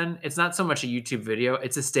person, it's not so much a YouTube video,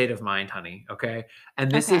 it's a state of mind, honey. Okay.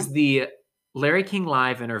 And this Okay. is the Larry King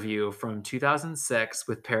Live interview from 2006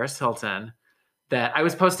 with Paris Hilton that I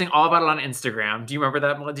was posting all about it on Instagram. Do you remember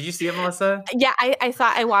that? Did you see it, Melissa? Yeah,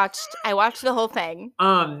 I watched the whole thing.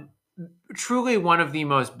 Um, Truly one of the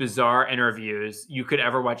most bizarre interviews you could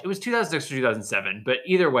ever watch. It was 2006 or 2007, but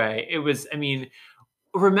either way, it was, I mean,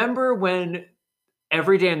 remember when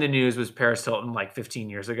every day in the news was Paris Hilton like 15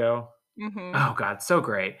 years ago? Mhm. Oh god, so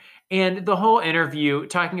great. And the whole interview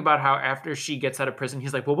talking about how after she gets out of prison,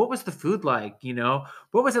 he's like, "Well, what was the food like, you know?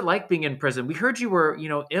 What was it like being in prison? We heard you were,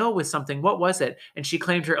 ill with something. What was it?" And she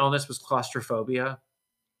claimed her illness was claustrophobia.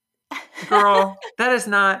 Girl, that is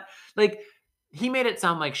not like he made it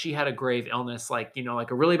sound like she had a grave illness, like,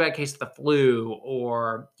 like a really bad case of the flu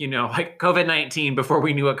or, like COVID-19 before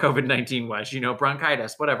we knew what COVID-19 was,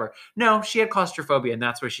 bronchitis, whatever. No, she had claustrophobia and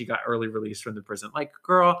that's why she got early release from the prison. Like,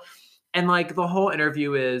 girl, and like the whole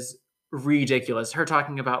interview is ridiculous. Her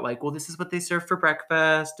talking about like, well, this is what they serve for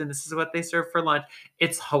breakfast and this is what they serve for lunch.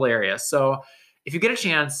 It's hilarious. So if you get a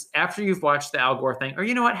chance after you've watched the Al Gore thing, or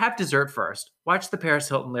you know what, have dessert first. Watch the Paris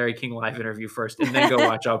Hilton Larry King live interview first, and then go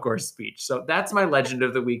watch Al Gore's speech. So that's my legend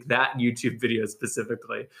of the week. That YouTube video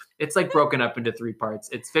specifically, it's like broken up into 3 parts.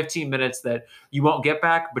 It's 15 minutes that you won't get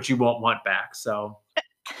back, but you won't want back. So,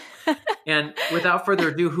 and without further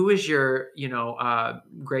ado, who is your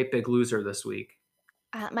great big loser this week?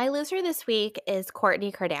 My loser this week is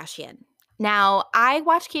Kourtney Kardashian. Now, I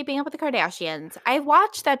watch Keeping Up with the Kardashians. I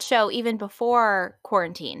watched that show even before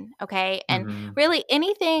quarantine, okay? And Mhm. really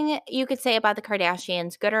anything you could say about the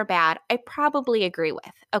Kardashians, good or bad, I probably agree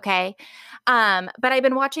with, okay? But I've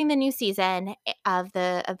been watching the new season of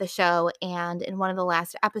the show, and in one of the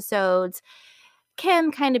last episodes,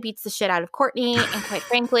 Kim kind of beats the shit out of Courtney, and quite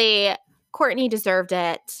frankly, Courtney deserved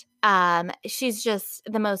it. She's just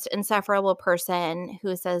the most insufferable person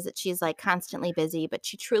who says that she's like constantly busy, but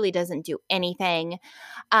she truly doesn't do anything.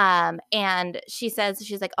 And she says,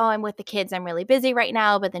 she's like, oh, I'm with the kids. I'm really busy right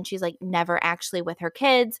now. But then she's like never actually with her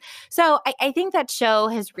kids. So I think that show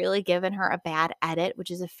has really given her a bad edit,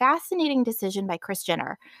 which is a fascinating decision by Kris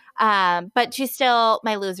Jenner. But she's still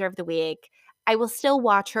my loser of the week. I will still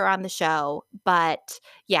watch her on the show, but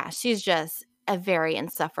yeah, she's just a very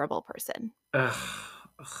insufferable person. Ugh,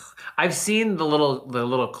 ugh. I've seen the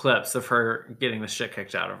little clips of her getting the shit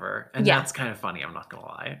kicked out of her, and Yeah. that's kind of funny. I'm not gonna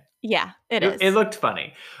lie. Yeah, it It is. looked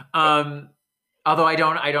funny. Um, Although I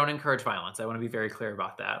don't encourage violence. I want to be very clear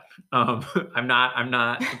about that. Um, I'm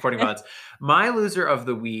not supporting violence. My loser of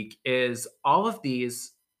the week is all of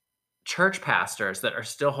these church pastors that are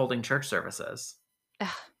still holding church services. Ugh,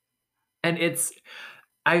 And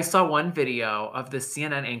I saw one video of the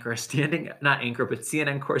CNN anchor standing, not anchor, but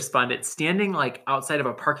CNN correspondent standing like outside of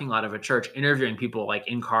a parking lot of a church, interviewing people like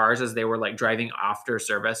in cars as they were like driving after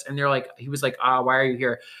service. And they're like, he was like, why are you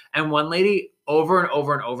here? And one lady over and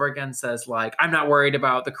over and over again says, like, I'm not worried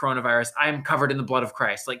about the coronavirus. I'm covered in the blood of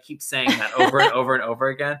Christ. Like, keep saying that over and over and over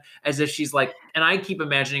again, as if she's like, and I keep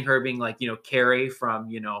imagining her being like, Carrie from,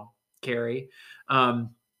 Carrie.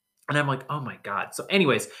 Um, and I'm like, oh my God. So,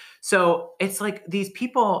 anyways, so it's like these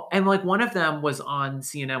people, and like one of them was on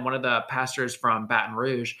CNN, one of the pastors from Baton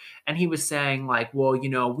Rouge, and he was saying, like, well,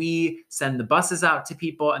 we send the buses out to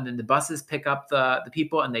people, and then the buses pick up the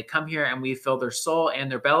people, and they come here and we fill their soul and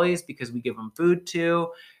their bellies because we give them food too,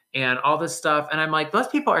 and all this stuff. And I'm like, those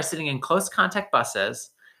people are sitting in close contact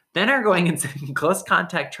buses, then are yeah. going and sitting in close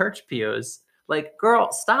contact church pews. Like,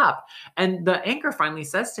 girl, stop. And the anchor finally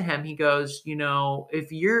says to him, he goes, if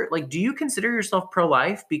you're like, do you consider yourself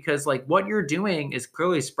pro-life? Because like what you're doing is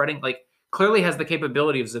clearly spreading, like clearly has the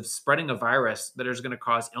capabilities of spreading a virus that is going to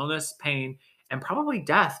cause illness, pain, and probably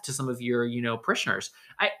death to some of your, parishioners.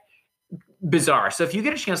 Bizarre. So if you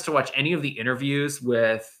get a chance to watch any of the interviews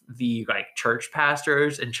with the like church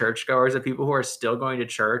pastors and churchgoers of people who are still going to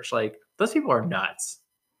church, like those people are nuts.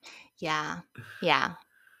 Yeah. Yeah.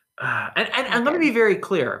 And Not let me be good. very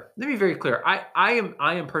clear. Let me be very clear. I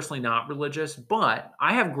am personally not religious, but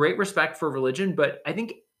I have great respect for religion. But I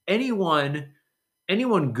think anyone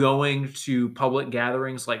going to public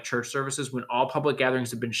gatherings like church services, when all public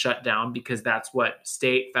gatherings have been shut down because that's what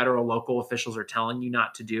state, federal, local officials are telling you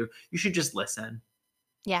not to do, you should just listen.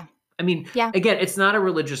 Yeah. I mean, Yeah. again, it's not a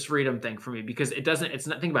religious freedom thing for me because it doesn't. It's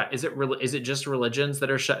not. Think about it. Is it just religions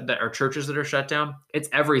that are shut, that are churches that are shut down? It's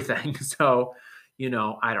everything. So,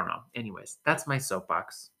 I don't know. Anyways, that's my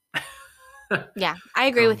soapbox. Yeah. I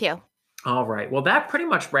agree with Um, you. all right. Well, that pretty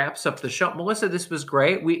much wraps up the show. Melissa, this was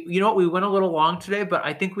great. You know what? We went a little long today, but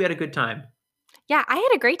I think we had a good time. Yeah, I had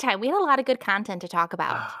a great time. We had a lot of good content to talk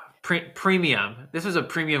about. Premium. This was a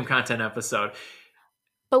premium content episode.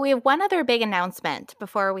 But we have one other big announcement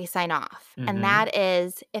before we sign off. And Hmm. that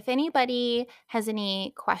is if anybody has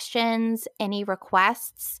any questions, any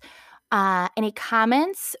requests, any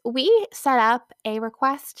comments, we set up a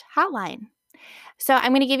request hotline. So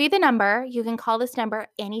I'm going to give you the number. You can call this number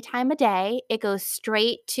any time of day. It goes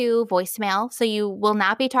straight to voicemail, so you will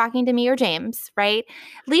not be talking to me or James, right?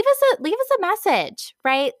 Leave us a message,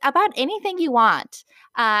 right, about anything you want,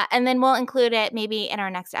 and then we'll include it maybe in our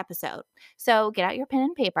next episode. So get out your pen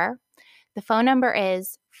and paper. The phone number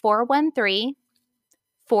is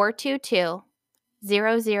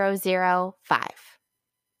 413-422-0005.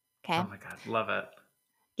 Okay. Oh my God, love it.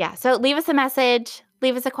 Yeah. So leave us a message,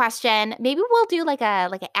 leave us a question. Maybe we'll do like a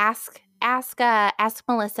ask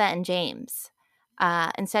Melissa and James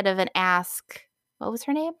instead of an ask. What was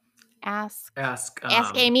her name? Ask Ask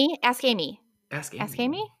Ask Amy. Ask Amy. Ask Ask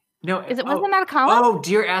Amy. Amy. No, Wasn't that a column?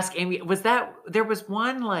 dear Ask Amy. Was that there was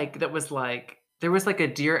one like that was like there was like a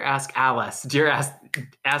dear Ask Alice. Dear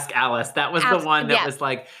Ask Alice. That was the Ask. one that Yes. was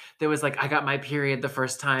like there was like I got my period the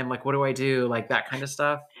first time. Like what do I do? Like that kind of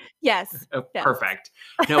stuff. Yes. Oh, Yes. perfect.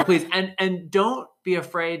 No, please, and don't be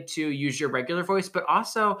afraid to use your regular voice, but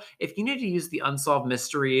also if you need to use the unsolved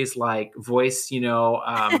mysteries like voice,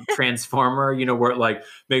 transformer, where it like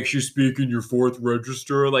makes you speak in your fourth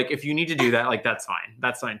register. Like if you need to do that, like that's fine.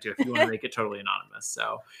 That's fine too. If you want to make it totally anonymous.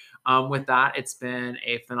 So, with that, it's been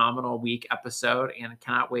a phenomenal week episode, and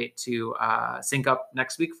cannot wait to sync up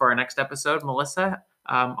next week for our next episode. Melissa,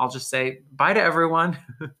 I'll just say bye to everyone.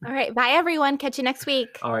 All right. Bye, everyone. Catch you next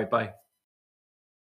week. All right. Bye.